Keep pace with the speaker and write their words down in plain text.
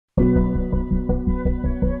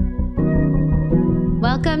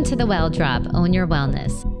Welcome to the Well Drop, Own Your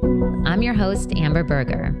Wellness. I'm your host, Amber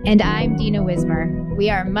Berger. And I'm Dina Wizmur.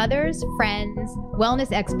 We are mothers, friends,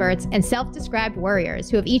 wellness experts, and self-described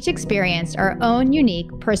warriors who have each experienced our own unique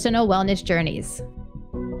personal wellness journeys.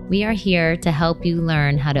 We are here to help you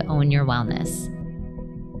learn how to own your wellness.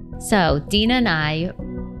 So Dina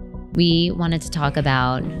and we wanted to talk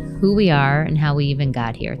about who we are and how we even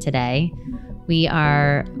got here today. We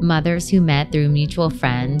are mothers who met through a mutual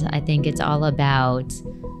friend. I think it's all about,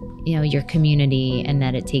 your community and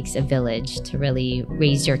that it takes a village to really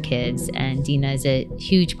raise your kids. And Dina is a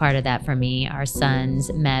huge part of that for me. Our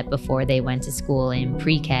sons met before they went to school in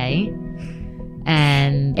pre-K.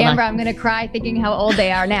 And Amber, I'm going to cry thinking how old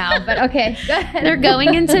they are now, but okay. They're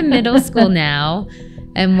going into middle school now.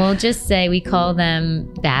 And we'll just say we call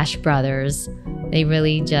them Bash Brothers. They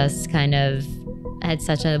really just kind of had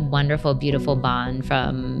such a wonderful, beautiful bond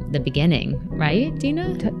from the beginning, right,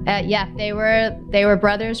 Dina? Yeah, they were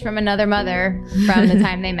brothers from another mother from the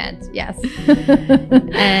time they met, yes.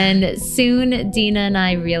 And soon Dina and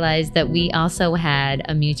I realized that we also had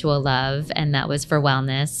a mutual love, and that was for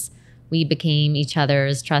wellness. We became each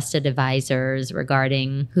other's trusted advisors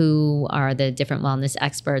regarding who are the different wellness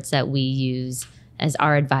experts that we use as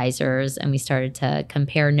our advisors, and we started to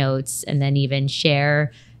compare notes and then even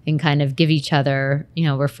share and kind of give each other,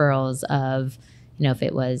 referrals of, if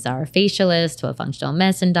it was our facialist to a functional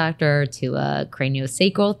medicine doctor to a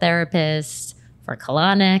craniosacral therapist for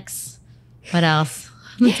colonics. What else?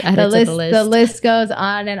 The list goes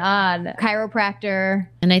on and on. Chiropractor.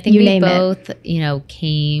 And I think we both,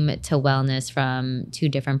 came to wellness from two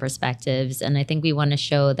different perspectives. And I think we want to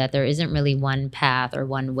show that there isn't really one path or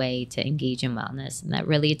one way to engage in wellness. And that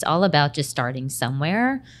really it's all about just starting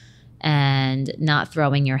somewhere and not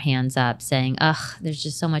throwing your hands up saying, there's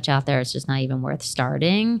just so much out there. It's just not even worth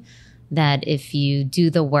starting. That if you do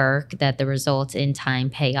the work, that the results in time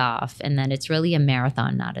pay off, and that it's really a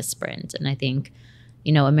marathon, not a sprint. And I think,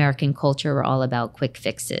 American culture, we're all about quick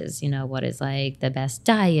fixes, what is like the best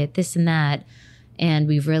diet, this and that. And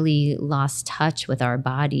we've really lost touch with our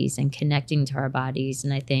bodies and connecting to our bodies.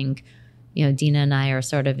 And I think, Dina and I are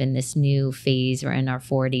sort of in this new phase. We're in our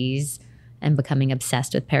 40s and becoming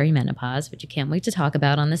obsessed with perimenopause, which you can't wait to talk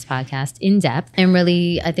about on this podcast in depth. And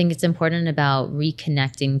really, I think it's important about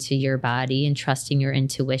reconnecting to your body and trusting your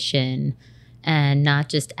intuition and not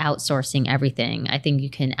just outsourcing everything. I think you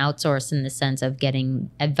can outsource in the sense of getting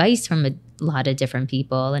advice from a lot of different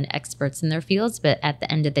people and experts in their fields, but at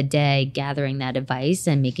the end of the day, gathering that advice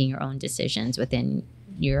and making your own decisions within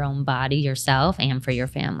your own body, yourself, and for your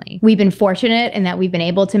family. We've been fortunate in that we've been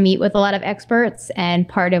able to meet with a lot of experts. And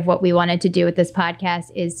part of what we wanted to do with this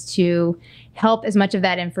podcast is to help as much of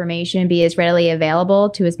that information be as readily available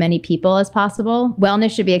to as many people as possible.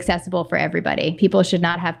 Wellness should be accessible for everybody. People should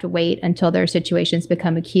not have to wait until their situations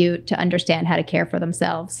become acute to understand how to care for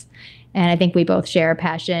themselves. And I think we both share a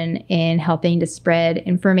passion in helping to spread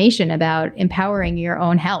information about empowering your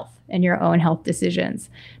own health and your own health decisions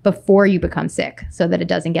before you become sick, so that it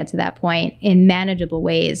doesn't get to that point in manageable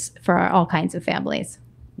ways for all kinds of families.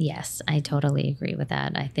 Yes, I totally agree with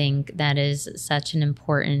that. I think that is such an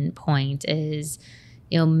important point is,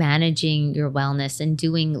 managing your wellness and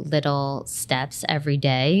doing little steps every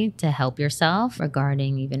day to help yourself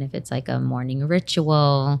regarding even if it's like a morning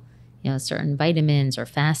ritual, certain vitamins or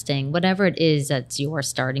fasting, whatever it is that's your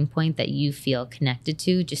starting point that you feel connected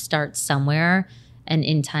to, just start somewhere. And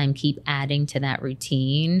in time, keep adding to that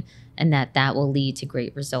routine, and that will lead to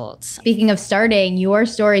great results. Speaking of starting, your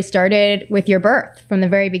story started with your birth from the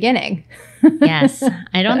very beginning. Yes.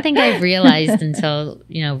 I don't think I've realized until,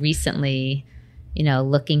 recently,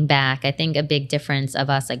 looking back, I think a big difference of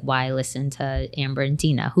us, like why listen to Amber and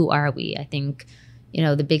Dina, who are we? I think,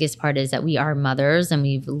 the biggest part is that we are mothers and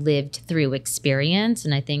we've lived through experience.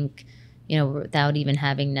 And I think, without even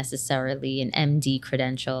having necessarily an MD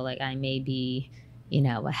credential, like I may be,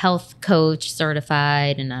 a health coach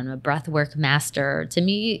certified and I'm a breathwork master. To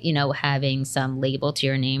me, having some label to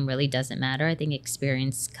your name really doesn't matter. I think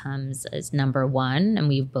experience comes as number one, and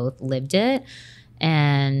we've both lived it.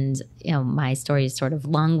 And, my story is sort of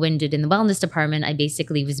long-winded in the wellness department. I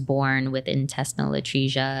basically was born with intestinal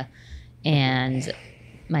atresia, and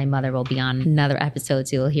my mother will be on another episode,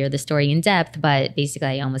 so you'll hear the story in depth. But basically,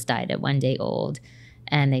 I almost died at 1 day old.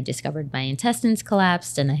 And they discovered my intestines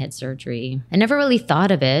collapsed and I had surgery. I never really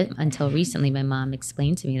thought of it until recently. My mom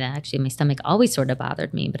explained to me that actually my stomach always sort of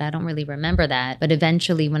bothered me, but I don't really remember that. But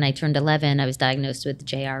eventually when I turned 11, I was diagnosed with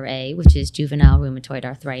JRA, which is juvenile rheumatoid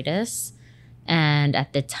arthritis. And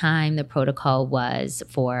at the time, the protocol was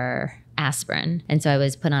for aspirin. And so I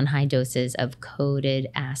was put on high doses of coated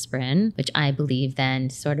aspirin, which I believe then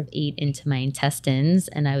sort of ate into my intestines.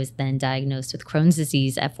 And I was then diagnosed with Crohn's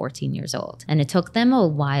disease at 14 years old. And it took them a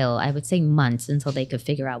while, I would say months, until they could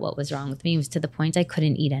figure out what was wrong with me. It was to the point I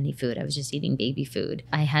couldn't eat any food. I was just eating baby food.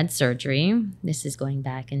 I had surgery. This is going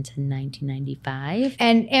back into 1995.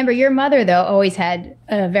 And Amber, your mother, though, always had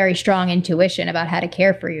a very strong intuition about how to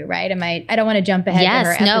care for you, right? I don't want to jump ahead to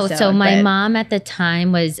her episode. So my mom at the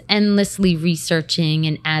time was endlessly researching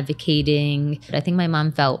and advocating. I think my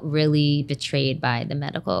mom felt really betrayed by the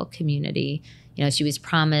medical community. You know, she was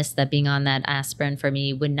promised that being on that aspirin for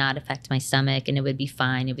me would not affect my stomach and it would be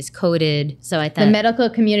fine. It was coated. So I thought the medical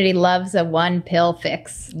community loves a one pill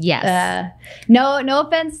fix. Yes. No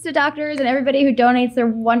offense to doctors and everybody who donates their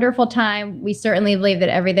wonderful time. We certainly believe that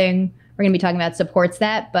everything we're going to be talking about supports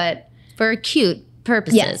that, but for acute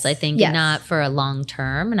purposes, yes, I think, yes, not for a long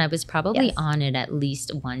term. And I was probably yes, on it at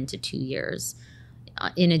least 1 to 2 years,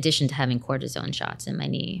 in addition to having cortisone shots in my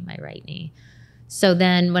knee, my right knee. So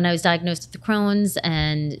then when I was diagnosed with Crohn's,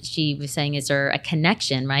 and she was saying, is there a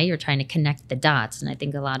connection, right? You're trying to connect the dots. And I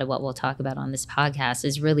think a lot of what we'll talk about on this podcast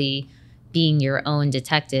is really being your own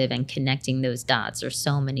detective and connecting those dots. There's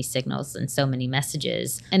so many signals and so many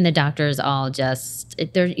messages. And the doctors all just,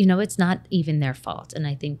 it's not even their fault. And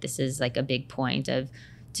I think this is like a big point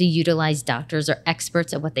to utilize doctors or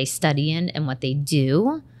experts at what they study in and what they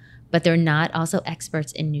do, but they're not also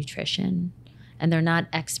experts in nutrition. And they're not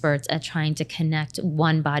experts at trying to connect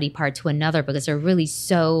one body part to another because they're really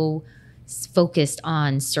so focused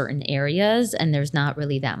on certain areas and there's not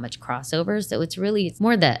really that much crossover. So it's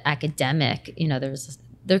more the academic,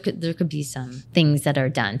 there could be some things that are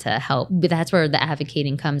done to help, but that's where the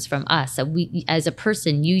advocating comes from us. So we, as a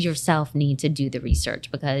person, you yourself need to do the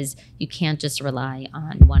research because you can't just rely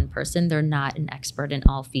on one person. They're not an expert in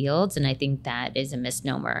all fields. And I think that is a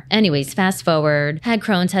misnomer. Anyways, fast forward, had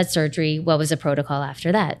Crohn's, had surgery. What was the protocol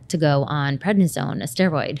after that? To go on prednisone, a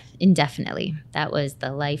steroid, indefinitely. That was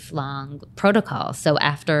the lifelong protocol. So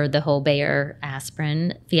after the whole Bayer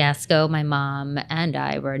aspirin fiasco, my mom and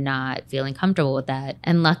I were not feeling comfortable with that.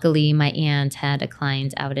 And luckily, my aunt had a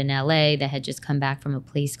client out in LA that had just come back from a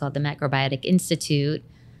place called the Macrobiotic Institute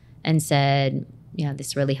and said,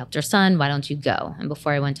 this really helped her son. Why don't you go? And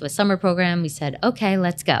before I went to a summer program, we said, okay,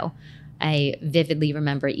 let's go. I vividly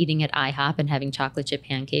remember eating at IHOP and having chocolate chip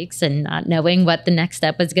pancakes and not knowing what the next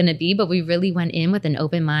step was going to be. But we really went in with an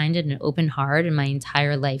open mind and an open heart, and my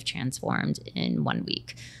entire life transformed in 1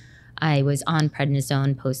 week. I was on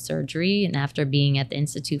prednisone post-surgery, and after being at the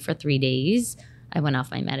Institute for 3 days, I went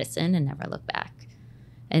off my medicine and never looked back.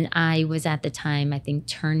 And I was at the time, I think,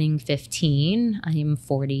 turning 15. I am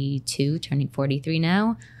 42, turning 43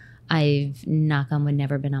 now. I've, knock on wood,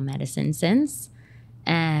 never been on medicine since.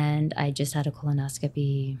 And I just had a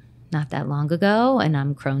colonoscopy not that long ago, and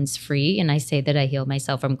I'm Crohn's free. And I say that I healed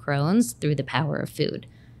myself from Crohn's through the power of food.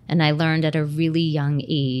 And I learned at a really young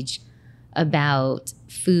age about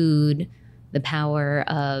food, the power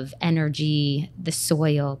of energy, the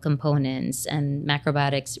soil components, and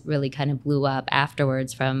macrobiotics really kind of blew up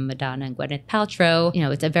afterwards from Madonna and Gwyneth Paltrow.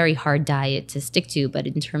 It's a very hard diet to stick to, but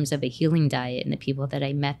in terms of a healing diet and the people that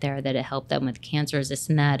I met there that it helped them with cancers, this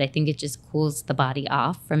and that, I think it just cools the body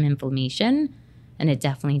off from inflammation. And it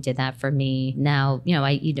definitely did that for me. Now,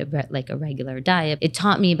 I eat a regular diet. It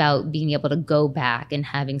taught me about being able to go back and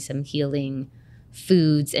having some healing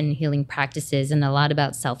foods and healing practices, and a lot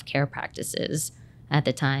about self-care practices. At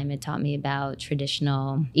the time, it taught me about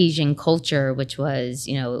traditional Asian culture, which was,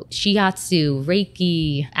 shiatsu,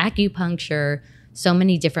 Reiki, acupuncture, so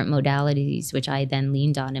many different modalities, which I then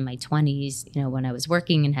leaned on in my 20s, when I was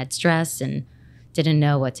working and had stress and didn't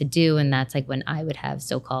know what to do. And that's like when I would have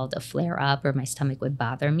so-called a flare up or my stomach would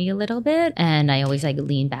bother me a little bit. And I always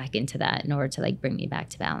lean back into that in order to bring me back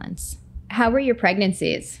to balance. How were your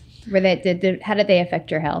pregnancies? How did they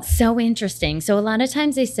affect your health? So interesting. So a lot of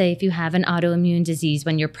times they say if you have an autoimmune disease,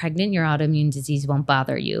 when you're pregnant, your autoimmune disease won't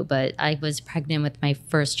bother you. But I was pregnant with my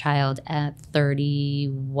first child at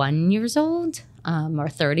 31 years old, or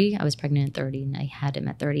 30. I was pregnant at 30 and I had him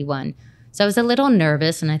at 31. So I was a little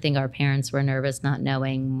nervous, and I think our parents were nervous, not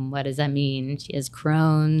knowing what does that mean. She has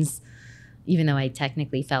Crohn's. Even though I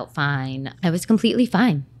technically felt fine, I was completely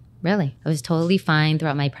fine. Really. I was totally fine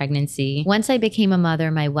throughout my pregnancy. Once I became a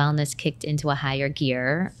mother, my wellness kicked into a higher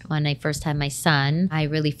gear. When I first had my son, I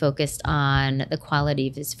really focused on the quality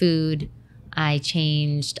of his food. I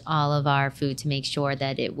changed all of our food to make sure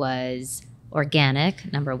that it was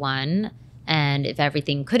organic, number one. And if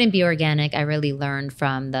everything couldn't be organic, I really learned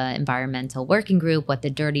from the environmental working group what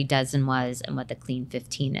the Dirty Dozen was and what the Clean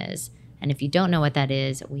 15 is. And if you don't know what that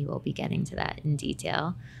is, we will be getting to that in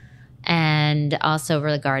detail. and also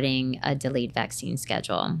regarding a delayed vaccine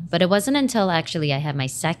schedule. But it wasn't until actually I had my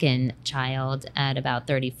second child at about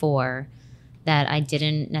 34 that I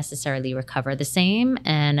didn't necessarily recover the same.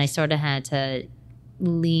 And I sort of had to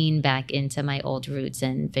lean back into my old roots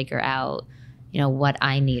and figure out, what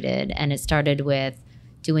I needed. And it started with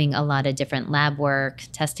doing a lot of different lab work,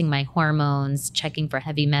 testing my hormones, checking for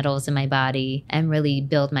heavy metals in my body, and really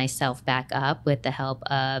build myself back up with the help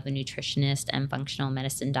of a nutritionist and functional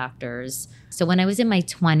medicine doctors. So when I was in my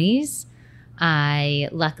 20s, I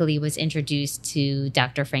luckily was introduced to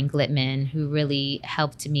Dr. Frank Lipman, who really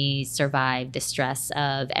helped me survive the stress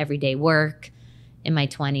of everyday work in my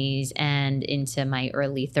 20s and into my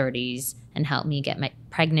early 30s, and helped me get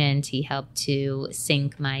pregnant. He helped to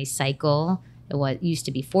sync my cycle. What used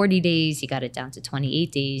to be 40 days, he got it down to 28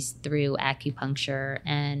 days through acupuncture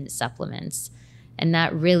and supplements. And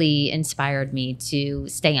that really inspired me to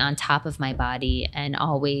stay on top of my body and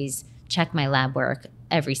always check my lab work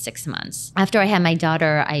every 6 months. After I had my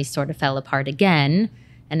daughter, I sort of fell apart again,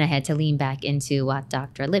 and I had to lean back into what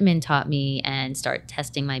Dr. Lipman taught me and start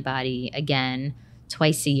testing my body again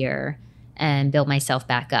twice a year and build myself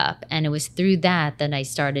back up. And it was through that I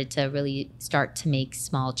started to really start to make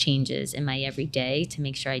small changes in my everyday to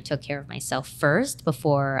make sure I took care of myself first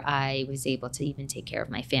before I was able to even take care of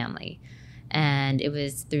my family. And it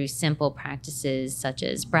was through simple practices such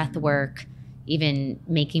as breath work, even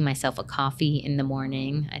making myself a coffee in the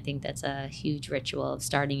morning. I think that's a huge ritual of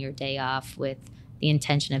starting your day off with the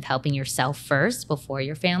intention of helping yourself first before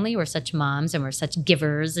your family. We're such moms and we're such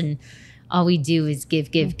givers, and all we do is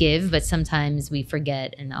give, but sometimes we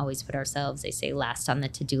forget and always put ourselves, they say, last on the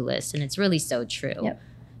to-do list. And it's really so true. Yep.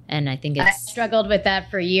 And I think I struggled with that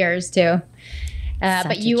for years too.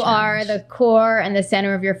 But you are the core and the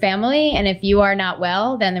center of your family. And if you are not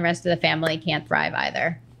well, then the rest of the family can't thrive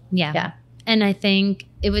either. Yeah. And I think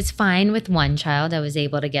it was fine with one child. I was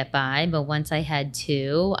able to get by. But once I had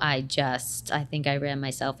two, I think I ran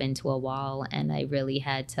myself into a wall, and I really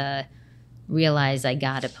had to realize I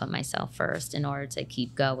got to put myself first in order to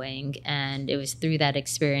keep going. And it was through that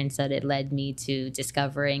experience that it led me to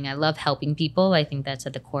discovering I love helping people. I think that's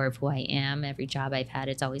at the core of who I am. Every job I've had,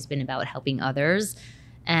 it's always been about helping others.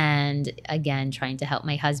 And again, trying to help.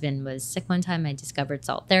 My husband was sick one time. I discovered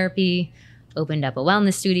salt therapy, opened up a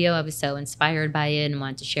wellness studio. I was so inspired by it and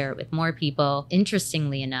wanted to share it with more people.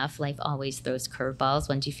 Interestingly enough, life always throws curveballs.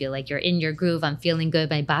 Once you feel like you're in your groove, I'm feeling good.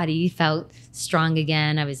 My body felt strong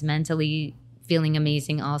again. I was mentally feeling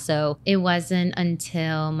amazing also. It wasn't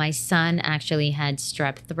until my son actually had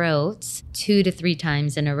strep throat 2 to 3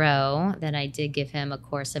 times in a row that I did give him a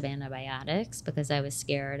course of antibiotics because I was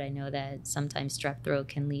scared. I know that sometimes strep throat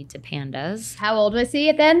can lead to pandas. How old was he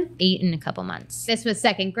then? 8 and a couple months. This was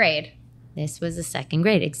second grade. This was the second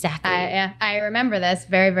grade, exactly. I remember this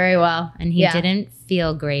very, very well. And he didn't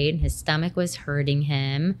feel great. His stomach was hurting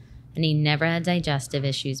him, and he never had digestive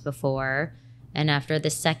issues before. And after the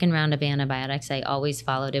second round of antibiotics, I always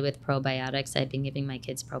followed it with probiotics. I've been giving my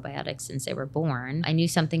kids probiotics since they were born. I knew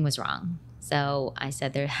something was wrong. So I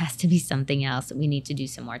said, there has to be something else. We need to do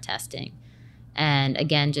some more testing. And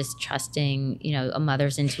again, just trusting, a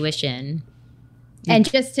mother's intuition. And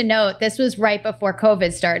just to note, this was right before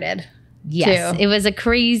COVID started. Yes, too. It was a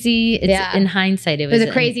crazy, in hindsight, it was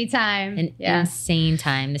a crazy time. An insane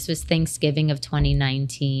time. This was Thanksgiving of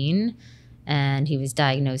 2019. And he was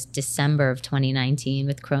diagnosed December of 2019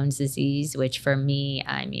 with Crohn's disease, which for me,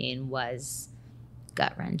 was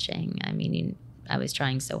gut-wrenching. I was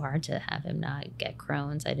trying so hard to have him not get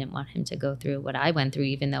Crohn's. I didn't want him to go through what I went through,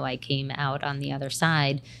 even though I came out on the other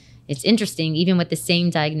side. It's interesting, even with the same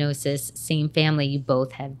diagnosis, same family, you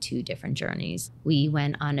both have 2 different journeys. We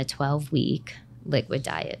went on a 12-week liquid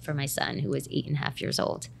diet for my son, who was 8.5 years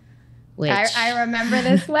old. Which, I remember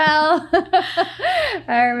this well.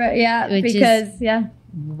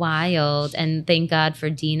 Wild. And thank God for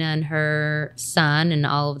Dina and her son, and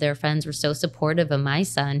all of their friends were so supportive of my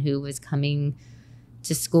son, who was coming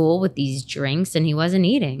to school with these drinks and he wasn't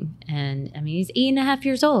eating. And he's 8.5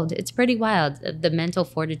 years old. It's pretty wild, the mental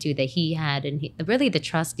fortitude that he had, and really the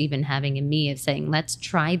trust even having in me of saying, let's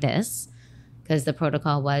try this, because the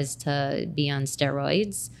protocol was to be on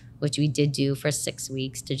steroids, which we did do for 6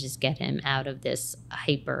 weeks to just get him out of this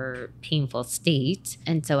hyper painful state.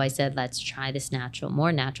 And so I said, let's try this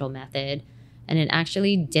more natural method. And it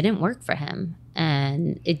actually didn't work for him.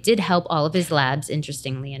 And it did help all of his labs,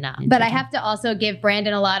 interestingly enough. But I have to also give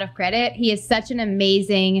Brandon a lot of credit. He is such an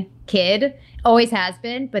amazing kid, always has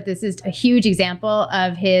been. But this is a huge example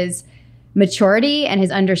of his maturity and his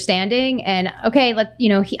understanding. And okay,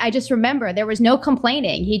 I just remember there was no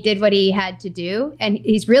complaining. He did what he had to do, and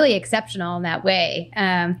he's really exceptional in that way.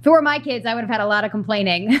 If it were my kids, I would have had a lot of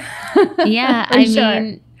complaining. Yeah, I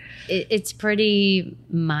mean, it's pretty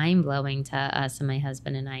mind-blowing to us and my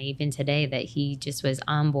husband and I, even today, that he just was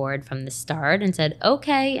on board from the start and said,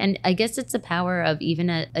 okay. And I guess it's the power of even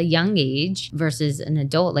at a young age versus an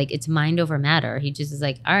adult. Like, it's mind over matter. He just is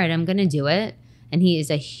like, all right, I'm going to do it. And he is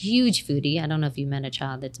a huge foodie. I don't know if you met a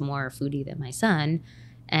child that's more foodie than my son.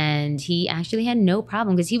 And he actually had no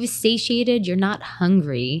problem because he was satiated. You're not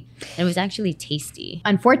hungry. And it was actually tasty.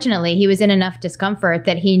 Unfortunately, he was in enough discomfort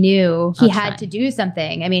that he knew he had to do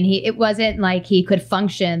something. I mean, it wasn't like he could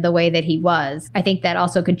function the way that he was. I think that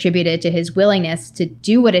also contributed to his willingness to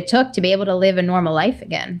do what it took to be able to live a normal life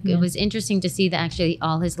again. It was interesting to see that actually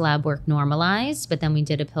all his lab work normalized, but then we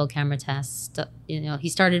did a pill camera test. He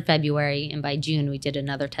started February, and by June we did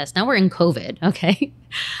another test. Now we're in COVID, okay?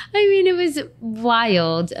 I mean, it was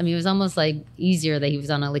wild. I mean, it was almost like easier that he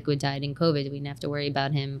was on a liquid diet in COVID. We didn't have to worry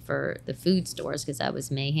about him for the food stores because that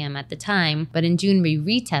was mayhem at the time. But in June, we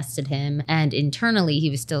retested him, and internally, he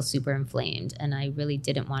was still super inflamed. And I really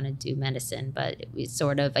didn't want to do medicine, but it was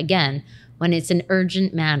sort of, again, when it's an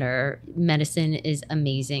urgent matter, medicine is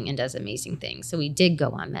amazing and does amazing things. So we did go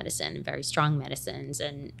on medicine, very strong medicines.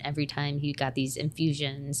 And every time he got these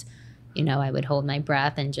infusions, I would hold my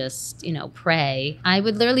breath and just, pray. I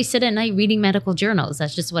would literally sit at night reading medical journals.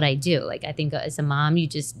 That's just what I do. Like, I think as a mom,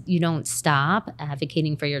 you don't stop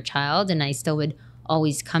advocating for your child. And I still would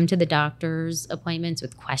always come to the doctor's appointments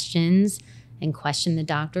with questions and question the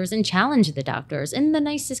doctors and challenge the doctors in the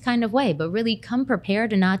nicest kind of way, but really come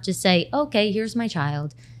prepared and not just say, okay, here's my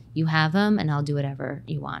child. You have them and I'll do whatever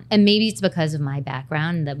you want. And maybe it's because of my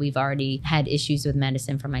background that we've already had issues with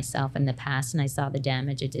medicine for myself in the past, and I saw the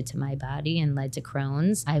damage it did to my body and led to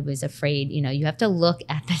Crohn's. I was afraid, you have to look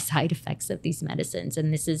at the side effects of these medicines.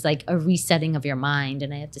 And this is like a resetting of your mind.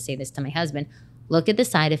 And I have to say this to my husband, look at the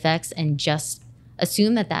side effects and just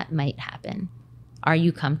assume that might happen. Are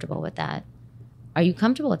you comfortable with that? Are you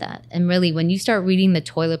comfortable with that? And really, when you start reading the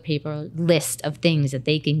toilet paper list of things that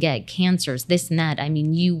they can get, cancers, this and that, I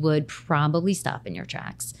mean, you would probably stop in your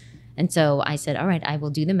tracks. And so I said, all right, I will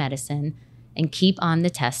do the medicine and keep on the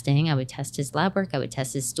testing. I would test his lab work. I would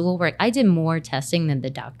test his stool work. I did more testing than the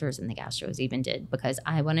doctors and the gastros even did because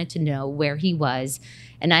I wanted to know where he was.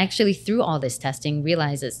 And I actually, through all this testing,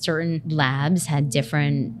 realized that certain labs had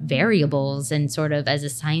different variables, and sort of as a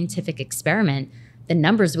scientific experiment, the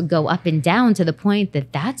numbers would go up and down to the point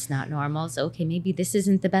that that's not normal. So, okay, maybe this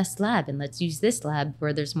isn't the best lab, and let's use this lab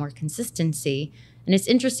where there's more consistency. And it's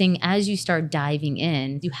interesting, as you start diving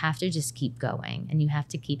in, you have to just keep going, and you have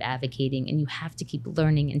to keep advocating, and you have to keep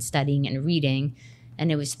learning and studying and reading. And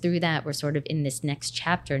it was through that we're sort of in this next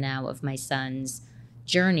chapter now of my son's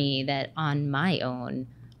journey that on my own,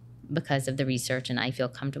 because of the research, and I feel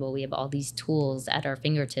comfortable, we have all these tools at our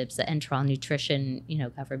fingertips, the enteral nutrition,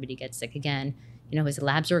 God forbid he gets sick again. His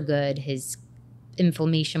labs were good. His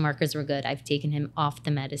inflammation markers were good. I've taken him off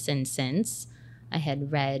the medicine since. I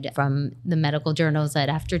had read from the medical journals that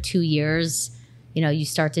after 2 years, you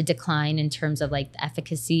start to decline in terms of like the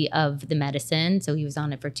efficacy of the medicine. So he was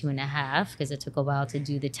on it for 2.5 because it took a while to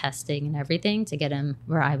do the testing and everything to get him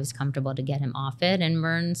where I was comfortable to get him off it. And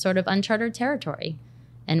we're in sort of uncharted territory.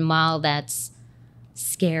 And while that's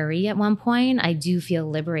scary at one point, I do feel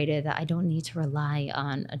liberated that I don't need to rely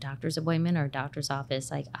on a doctor's appointment or a doctor's office.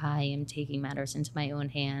 Like, I am taking matters into my own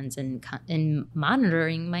hands and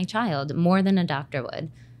monitoring my child more than a doctor would.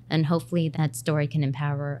 And hopefully that story can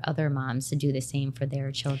empower other moms to do the same for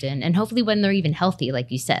their children. And hopefully when they're even healthy,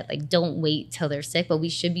 like you said, like, don't wait till they're sick, but we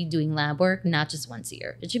should be doing lab work, not just once a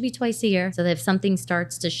year. It should be twice a year. So that if something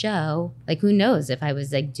starts to show, like, who knows, if I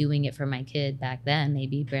was like doing it for my kid back then,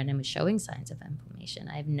 maybe Brandon was showing signs of inflammation.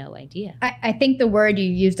 I have no idea. I think the word you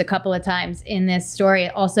used a couple of times in this story,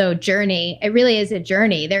 also journey, it really is a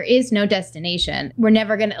journey. There is no destination. We're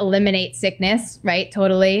never going to eliminate sickness, right?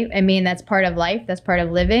 Totally. I mean, that's part of life. That's part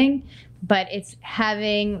of living. But it's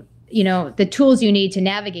having, the tools you need to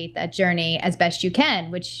navigate that journey as best you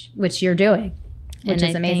can, which you're doing, which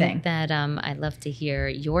is amazing. I think that I'd love to hear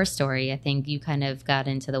your story. I think you kind of got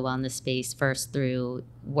into the wellness space first through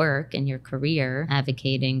work and your career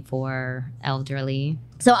advocating for elderly.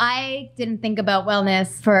 So I didn't think about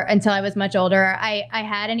wellness until I was much older. I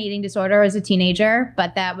had an eating disorder as a teenager,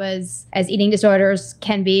 but that was, as eating disorders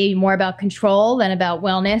can be, more about control than about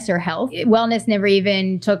wellness or health. Wellness never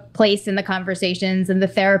even took place in the conversations and the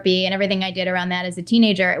therapy and everything I did around that as a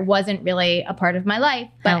teenager. It wasn't really a part of my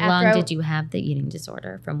life. But how long did you have the eating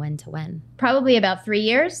disorder? From when to when? Probably about 3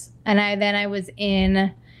 years. And then I was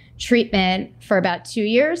in treatment for about 2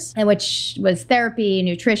 years, and which was therapy,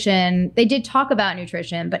 nutrition. They did talk about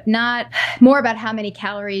nutrition, but not more about how many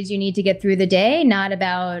calories you need to get through the day, not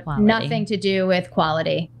about quality. Nothing to do with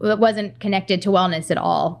quality. It wasn't connected to wellness at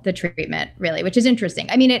all, the treatment, really, which is interesting.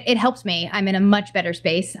 I mean, it helps me. I'm in a much better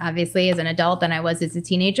space, obviously, as an adult than I was as a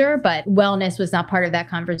teenager, but wellness was not part of that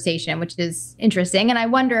conversation, which is interesting. And I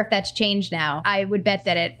wonder if that's changed now. I would bet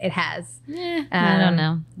that it has. I don't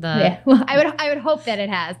know. Well, I would hope that it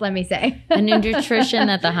has, let me say. The nutrition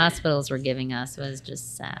that the hospitals were giving us was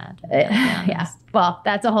just sad. Yeah. Well,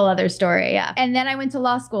 that's a whole other story. Yeah. And then I went to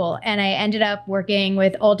law school and I ended up working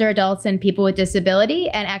with older adults and people with disability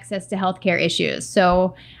and access to healthcare issues.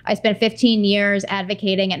 So I spent 15 years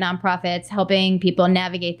advocating at nonprofits, helping people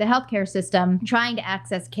navigate the healthcare system, trying to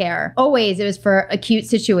access care. Always it was for acute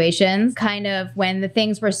situations, kind of when the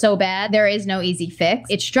things were so bad, there is no easy fix.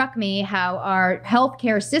 It struck me how our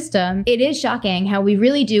healthcare system, it is shocking how we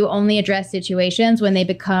really do only address situations when they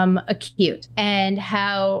become acute, and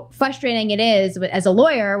how frustrating it is as a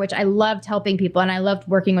lawyer, which I loved helping people and I loved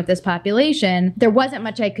working with this population. There wasn't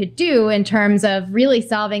much I could do in terms of really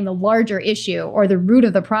solving the larger issue or the root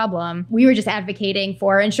of the problem. We were just advocating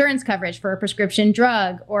for insurance coverage for a prescription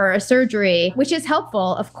drug or a surgery, which is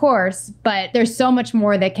helpful, of course, but there's so much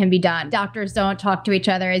more that can be done. Doctors don't talk to each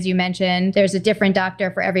other, as you mentioned. There's a different doctor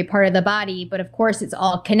for every part of the body, but of course it's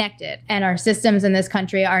all connected. And our systems in this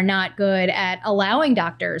country are not good at allowing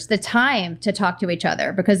doctors the time to talk to each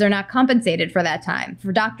other because they're not compensated for that time.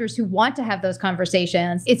 For doctors who want to have those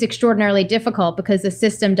conversations, it's extraordinarily difficult because the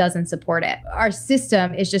system doesn't support it. Our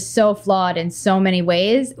system is just so flawed in so many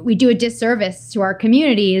ways. We do a disservice to our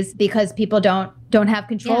communities because people don't have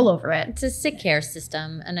control over it. It's a sick care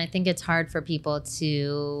system, and I think it's hard for people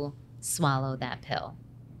to swallow that pill.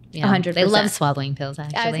 You know, 100%. They love swallowing pills,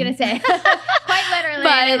 actually. I was going to say, quite literally,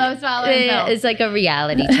 I love swallowing pills. It's like a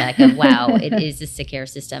reality check of, wow, it is a sick care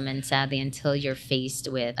system. And sadly, until you're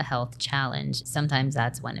faced with a health challenge, sometimes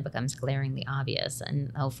that's when it becomes glaringly obvious.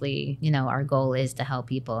 And hopefully, you know, our goal is to help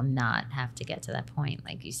people not have to get to that point,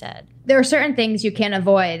 like you said. There are certain things you can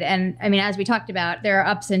avoid. And I mean, as we talked about, there are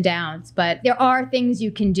ups and downs, but there are things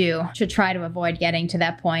you can do to try to avoid getting to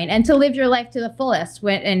that point and to live your life to the fullest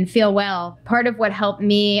and feel well. Part of what helped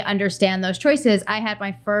me understand those choices, I had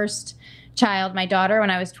my first child, my daughter, when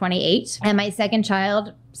I was 28, and my second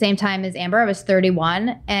child, same time as Amber, I was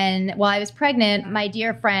 31. And while I was pregnant, my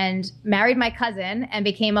dear friend married my cousin and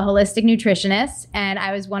became a holistic nutritionist. And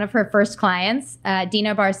I was one of her first clients,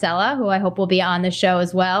 Dina Barcella, who I hope will be on the show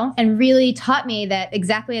as well, and really taught me that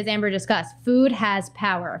exactly as Amber discussed, food has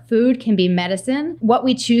power. Food can be medicine. What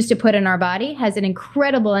we choose to put in our body has an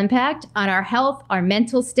incredible impact on our health, our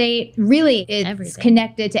mental state. Really, it's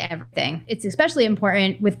connected to everything. It's especially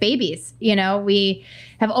important with babies. You know, we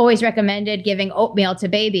have always recommended giving oatmeal to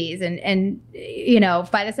babies. And you know,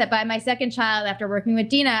 by my second child, after working with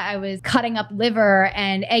Dina, I was cutting up liver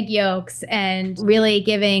and egg yolks and really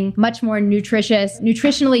giving much more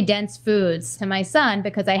nutritionally dense foods to my son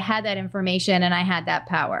because I had that information and I had that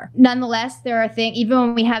power. Nonetheless, there are things, even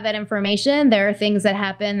when we have that information, there are things that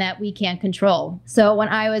happen that we can't control. So when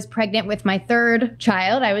I was pregnant with my third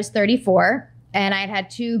child, I was 34. And I had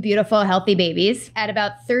two beautiful, healthy babies. At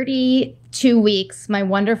about 32 weeks, my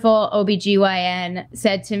wonderful OBGYN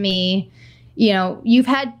said to me, you know, you've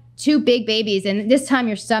had two big babies and this time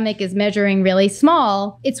your stomach is measuring really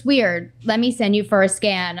small. It's weird. Let me send you for a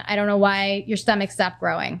scan. I don't know why your stomach stopped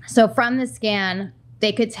growing. So from the scan,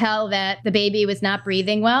 they could tell that the baby was not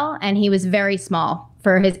breathing well and he was very small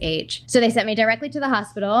for his age. So they sent me directly to the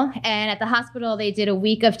hospital, and at the hospital they did a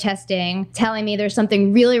week of testing telling me there's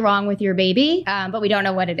something really wrong with your baby, but we don't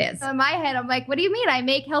know what it is. So in my head, I'm like, what do you mean? I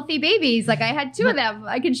make healthy babies. Like I had two of them.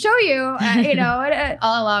 I can show you, you know.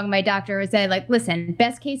 All along my doctor said, like, listen,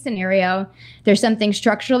 best case scenario, there's something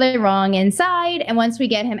structurally wrong inside, and once we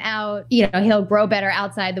get him out, you know, he'll grow better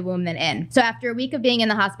outside the womb than in. So after a week of being in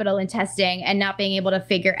the hospital and testing and not being able to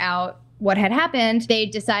figure out what had happened, they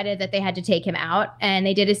decided that they had to take him out, and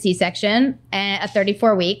they did a C-section at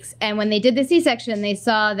 34 weeks. And when they did the C-section, they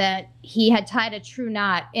saw that he had tied a true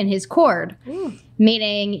knot in his cord,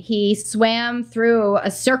 meaning he swam through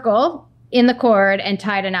a circle in the cord and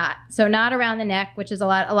tied a knot. So not around the neck, which is a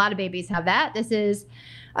lot of babies have that. This is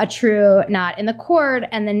a true knot in the cord,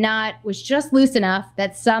 and the knot was just loose enough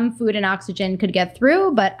that some food and oxygen could get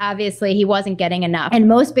through, but obviously he wasn't getting enough. And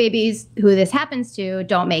most babies who this happens to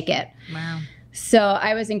don't make it. Wow. So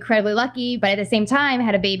I was incredibly lucky, but at the same time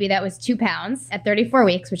had a baby that was 2 pounds at 34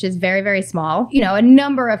 weeks, which is very, very small. You know, a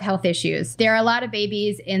number of health issues. There are a lot of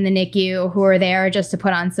babies in the NICU who are there just to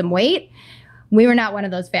put on some weight. We were not one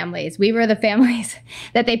of those families. We were the families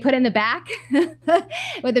that they put in the back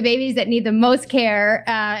with the babies that need the most care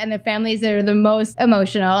and the families that are the most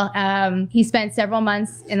emotional. He spent several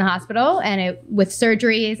months in the hospital and with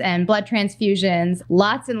surgeries and blood transfusions,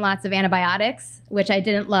 lots and lots of antibiotics, which I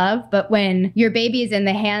didn't love. But when your baby is in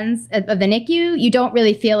the hands of the NICU, you don't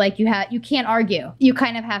really feel like you can't argue. You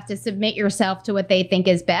kind of have to submit yourself to what they think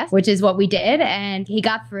is best, which is what we did. And he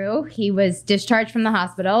got through. He was discharged from the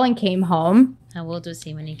hospital and came home. How old was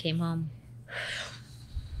he when he came home?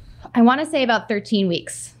 I want to say about 13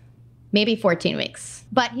 weeks, maybe 14 weeks.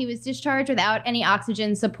 But he was discharged without any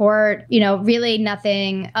oxygen support, really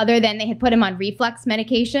nothing other than they had put him on reflux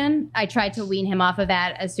medication. I tried to wean him off of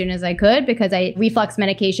that as soon as I could because reflux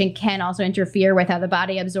medication can also interfere with how the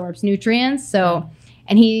body absorbs nutrients. So,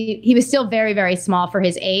 and he was still very, very small for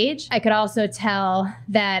his age. I could also tell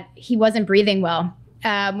that he wasn't breathing well.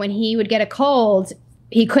 When he would get a cold,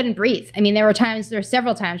 he couldn't breathe. I mean, there were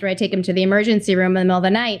several times where I take him to the emergency room in the middle of the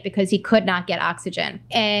night because he could not get oxygen.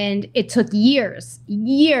 And it took years,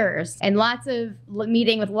 and lots of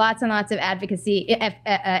meeting with lots and lots of advocacy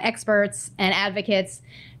experts and advocates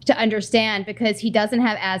to understand, because he doesn't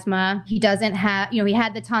have asthma. He doesn't have, he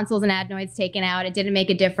had the tonsils and adenoids taken out. It didn't make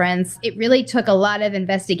a difference. It really took a lot of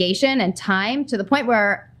investigation and time to the point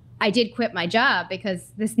where I did quit my job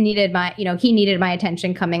because this needed he needed my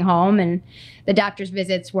attention coming home, and the doctor's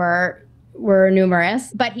visits were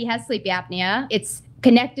numerous. But he has sleep apnea. It's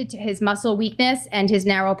connected to his muscle weakness and his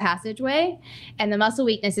narrow passageway. And the muscle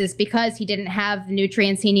weakness is because he didn't have the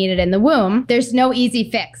nutrients he needed in the womb. There's no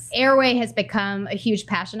easy fix. Airway has become a huge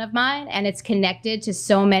passion of mine, and it's connected to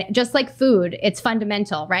so many, just like food, it's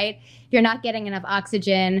fundamental, right? You're not getting enough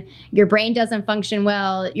oxygen, your brain doesn't function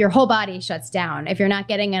well, your whole body shuts down if you're not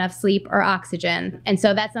getting enough sleep or oxygen. And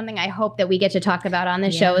so that's something I hope that we get to talk about on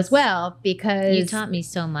the show as well, because you taught me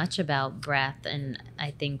so much about breath, and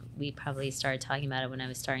I think we probably started talking about it when I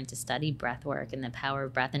was starting to study breath work and the power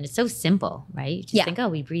of breath. And it's so simple, right? You just think, oh,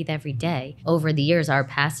 we breathe every day. Over the years, our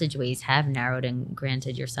passageways have narrowed, and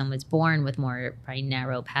granted, your son was born with more probably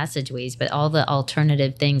narrow passageways, but all the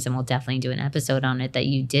alternative things, and we'll definitely do an episode on it, that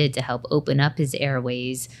you did to help open up his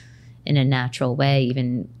airways in a natural way,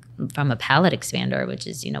 even from a palate expander, which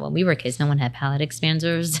is, when we were kids, no one had palate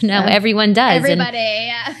expanders. Now everyone does.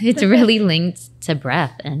 Everybody, It's really linked to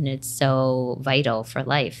breath, and it's so vital for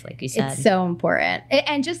life, like you said. It's so important.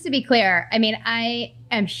 And just to be clear, I mean, I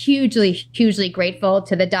am hugely, hugely grateful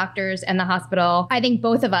to the doctors and the hospital. I think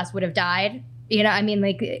both of us would have died.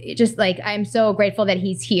 I'm so grateful that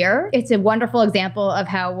he's here. It's a wonderful example of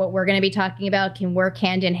how what we're going to be talking about can work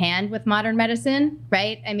hand in hand with modern medicine,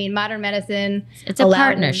 right? I mean, modern medicine. It's a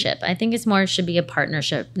partnership. I think should be a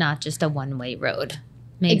partnership, not just a one-way road.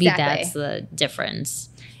 Maybe that's the difference.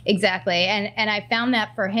 Exactly. And I found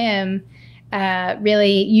that for him,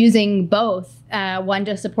 really using both, one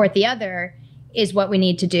to support the other, is what we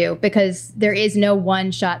need to do, because there is no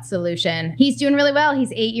one-shot solution. He's doing really well. He's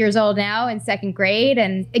 8 years old now in second grade.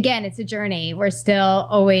 And again, it's a journey. We're still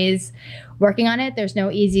always working on it. There's no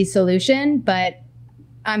easy solution, but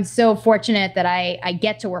I'm so fortunate that I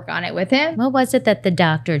get to work on it with him. What was it that the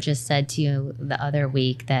doctor just said to you the other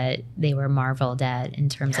week that they were marveled at in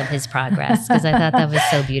terms of his progress? Because I thought that was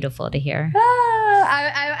so beautiful to hear.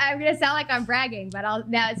 I'm going to sound like I'm bragging, but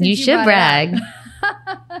you should brag.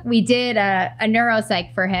 We did a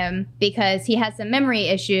neuropsych for him because he has some memory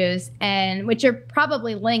issues, and which are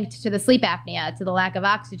probably linked to the sleep apnea, to the lack of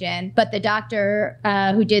oxygen. But the doctor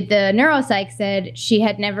who did the neuropsych said she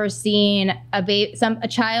had never seen a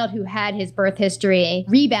child who had his birth history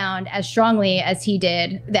rebound as strongly as he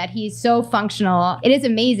did, that he's so functional. It is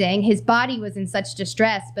amazing. His body was in such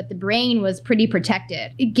distress, but the brain was pretty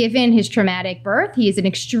protected. Given his traumatic birth, he is an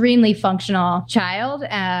extremely functional child,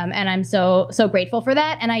 and I'm so grateful for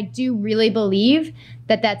that. And I do really believe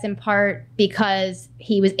that that's in part because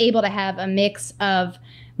he was able to have a mix of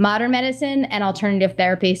modern medicine and alternative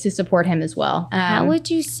therapies to support him as well. How would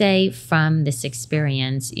you say from this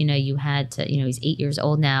experience, you had to, he's 8 years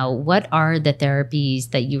old now, what are the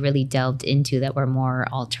therapies that you really delved into that were more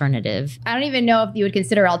alternative? I don't even know if you would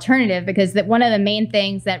consider alternative, because one of the main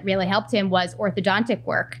things that really helped him was orthodontic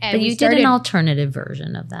work. And but you did an alternative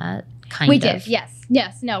version of that. We did, yes.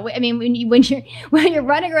 No, I mean, when you're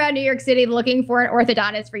running around New York City looking for an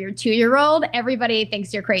orthodontist for your 2-year-old, everybody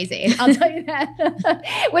thinks you're crazy. I'll tell you that,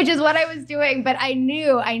 which is what I was doing. But I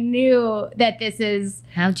knew that this is.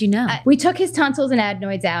 How'd you know? We took his tonsils and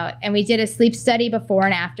adenoids out, and we did a sleep study before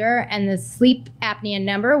and after, and the sleep apnea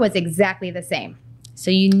number was exactly the same.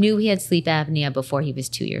 So you knew he had sleep apnea before he was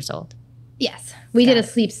 2 years old? Yes, we did a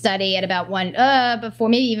sleep study at about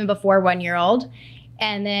maybe even before 1 year old.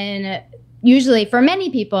 And then usually for many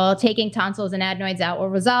people, taking tonsils and adenoids out will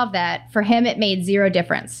resolve that. For him, it made zero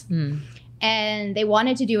difference. And they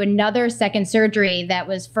wanted to do another second surgery that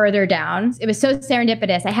was further down. It was so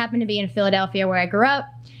serendipitous. I happened to be in Philadelphia where I grew up,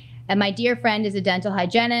 and my dear friend is a dental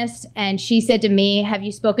hygienist, and she said to me, have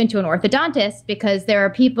you spoken to an orthodontist? Because there are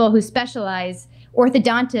people who specialize,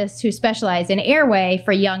 orthodontists who specialize in airway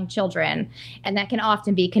for young children, and that can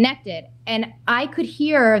often be connected. And I could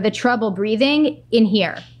hear the trouble breathing in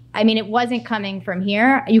here. I mean, it wasn't coming from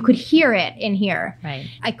here. You could hear it in here. Right.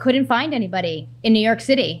 I couldn't find anybody in New York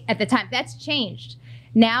City at the time. That's changed.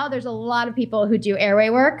 Now there's a lot of people who do airway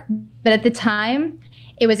work, but at the time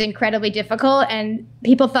it was incredibly difficult, and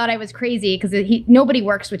people thought I was crazy because nobody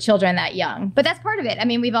works with children that young. But that's part of it. I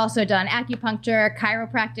mean, we've also done acupuncture,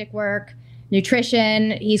 chiropractic work,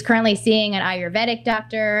 nutrition. He's currently seeing an Ayurvedic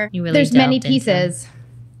doctor. There's many pieces.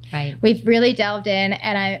 Right. We've really delved in,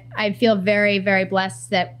 and I feel very, very blessed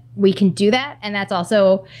that we can do that. And that's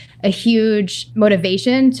also a huge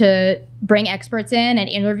motivation to bring experts in and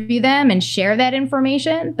interview them and share that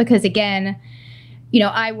information. Because again, you know,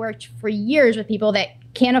 I worked for years with people that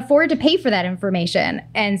can't afford to pay for that information.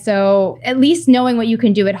 And so at least knowing what you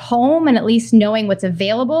can do at home and at least knowing what's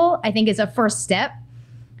available, I think is a first step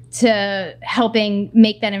to helping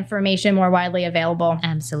make that information more widely available.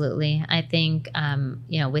 Absolutely. I think,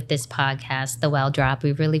 you know, with this podcast, The Well Drop,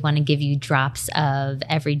 we really want to give you drops of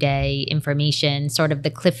everyday information, sort of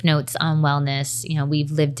the cliff notes on wellness. You know,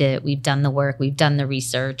 we've lived it, we've done the work, we've done the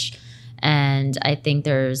research. And I think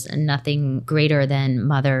there's nothing greater than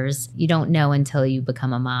mothers. You don't know until you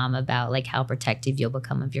become a mom about like how protective you'll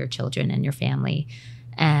become of your children and your family.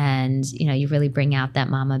 And, you know, you really bring out that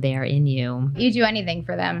mama bear in you. You do anything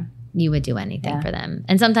for them. You would do anything for them.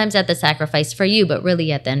 And sometimes at the sacrifice for you, but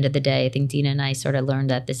really at the end of the day, I think Dina and I sort of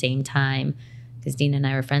learned at the same time, because Dina and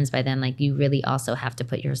I were friends by then, like you really also have to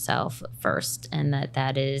put yourself first. And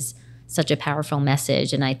that is such a powerful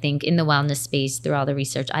message. And I think in the wellness space, through all the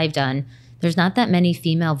research I've done, there's not that many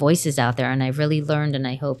female voices out there. And I've really learned, and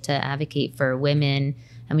I hope to advocate for women.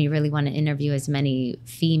 And we really want to interview as many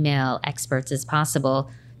female experts as possible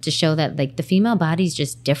to show that like the female body is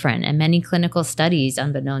just different. And many clinical studies,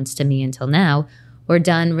 unbeknownst to me until now, were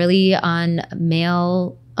done really on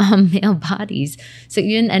male bodies. So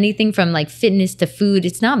even anything from like fitness to food,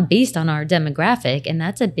 it's not based on our demographic. And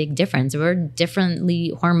that's a big difference. We're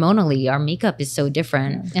differently hormonally. Our makeup is so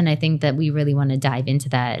different. And I think that we really want to dive into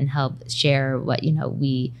that and help share what, you know,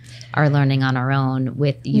 we are learning on our own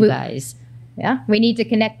with you guys. Yeah, we need to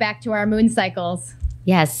connect back to our moon cycles.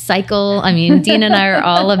 Yes, cycle. I mean, Dina and I are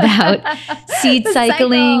all about seed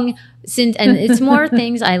cycling. And it's more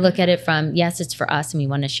things I look at it from, yes, it's for us and we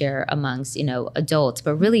want to share amongst, you know, adults,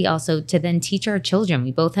 but really also to then teach our children.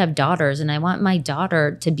 We both have daughters, and I want my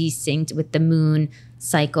daughter to be synced with the moon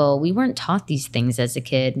cycle. We weren't taught these things as a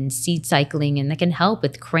kid, and seed cycling, and that can help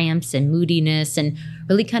with cramps and moodiness and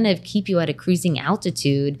really kind of keep you at a cruising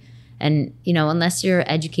altitude. And, you know, unless you're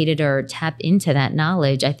educated or tap into that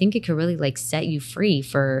knowledge, I think it could really like set you free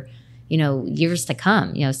for, you know, years to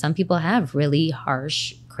come. You know, some people have really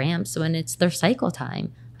harsh cramps when it's their cycle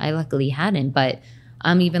time. I luckily hadn't, but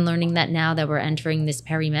I'm even learning that now that we're entering this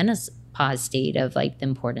perimenopause state of like the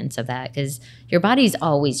importance of that, because your body's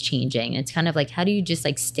always changing. It's kind of like, how do you just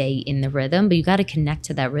like stay in the rhythm? But you got to connect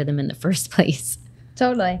to that rhythm in the first place.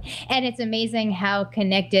 Totally. And it's amazing how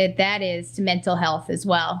connected that is to mental health as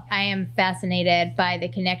well. I am fascinated by the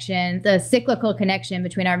connection, the cyclical connection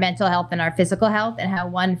between our mental health and our physical health, and how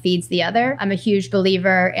one feeds the other. I'm a huge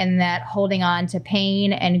believer in that holding on to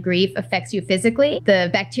pain and grief affects you physically. The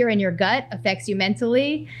bacteria in your gut affects you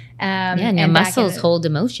mentally. And your muscles hold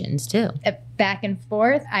emotions too. Back and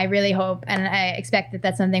forth. I really hope, and I expect that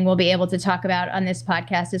that's something we'll be able to talk about on this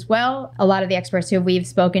podcast as well. A lot of the experts who we've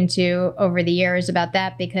spoken to over the years about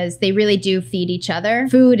that, because they really do feed each other.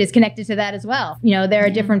 Food is connected to that as well. You know, there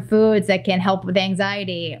are different foods that can help with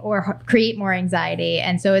anxiety or create more anxiety.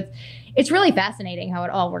 And so it's really fascinating how it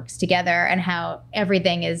all works together and how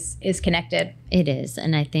everything is connected. It is.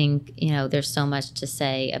 And I think, you know, there's so much to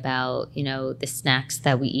say about, you know, the snacks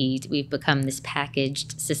that we eat. We've become this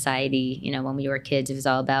packaged society. You know, when we were kids, it was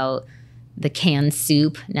all about the canned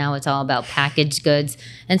soup. Now it's all about packaged goods,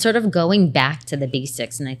 and sort of going back to the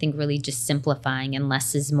basics. And I think really just simplifying, and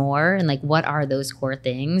less is more. And like, what are those core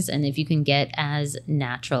things? And if you can get as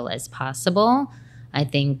natural as possible, I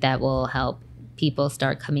think that will help people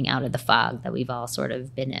start coming out of the fog that we've all sort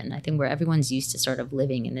of been in. I think where everyone's used to sort of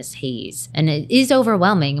living in this haze, and it is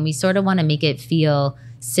overwhelming, and we sort of want to make it feel,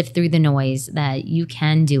 sift through the noise, that you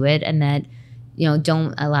can do it, and that, you know,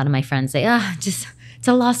 don't, a lot of my friends say, just it's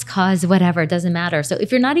a lost cause, whatever, it doesn't matter. So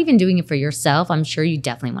if you're not even doing it for yourself, I'm sure you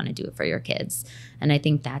definitely want to do it for your kids. And I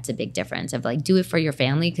think that's a big difference of like, do it for your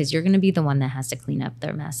family because you're going to be the one that has to clean up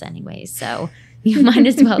their mess anyways. So you might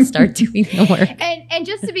as well start doing the work. And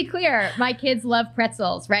just to be clear, my kids love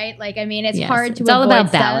pretzels, right? Like, I mean, it's hard to It's all about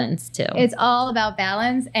stuff. balance too. It's all about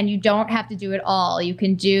balance, and you don't have to do it all. You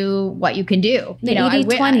can do what you can do. The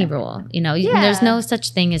 80-20 rule, there's no such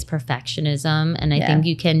thing as perfectionism. And I think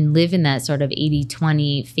you can live in that sort of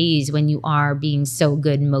 80-20 phase when you are being so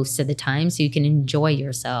good most of the time so you can enjoy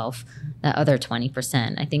yourself the other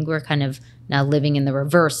 20%. I think we're kind of now living in the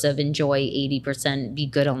reverse of enjoy 80%, be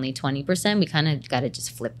good only 20%. We kind of got to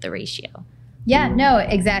just flip the ratio. Yeah, no,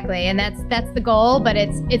 exactly. And that's the goal, but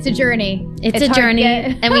it's a journey. It's a journey.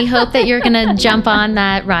 And we hope that you're going to jump on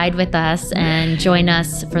that ride with us and join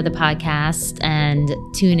us for the podcast and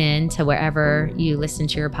tune in to wherever you listen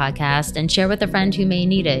to your podcast and share with a friend who may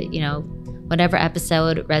need it. Whatever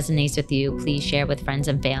episode resonates with you, please share with friends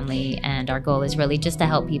and family. And our goal is really just to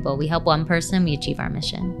help people. We help one person, we achieve our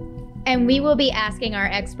mission. And we will be asking our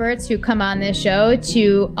experts who come on this show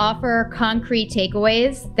to offer concrete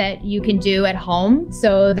takeaways that you can do at home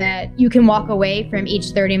so that you can walk away from each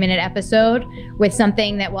 30-minute episode with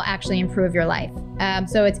something that will actually improve your life.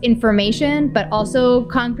 So it's information, but also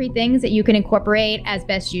concrete things that you can incorporate as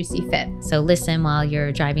best you see fit. So listen while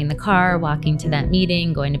you're driving the car, walking to that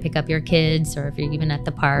meeting, going to pick up your kids, or if you're even at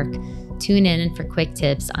the park, tune in for quick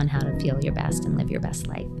tips on how to feel your best and live your best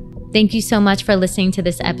life. Thank you so much for listening to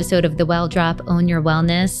this episode of The Well Drop, Own Your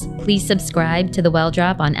Wellness. Please subscribe to The Well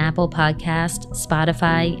Drop on Apple Podcast,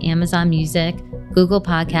 Spotify, Amazon Music, Google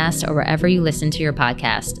Podcast, or wherever you listen to your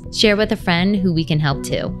podcast. Share with a friend who we can help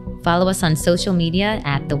too. Follow us on social media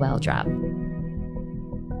at The Well Drop.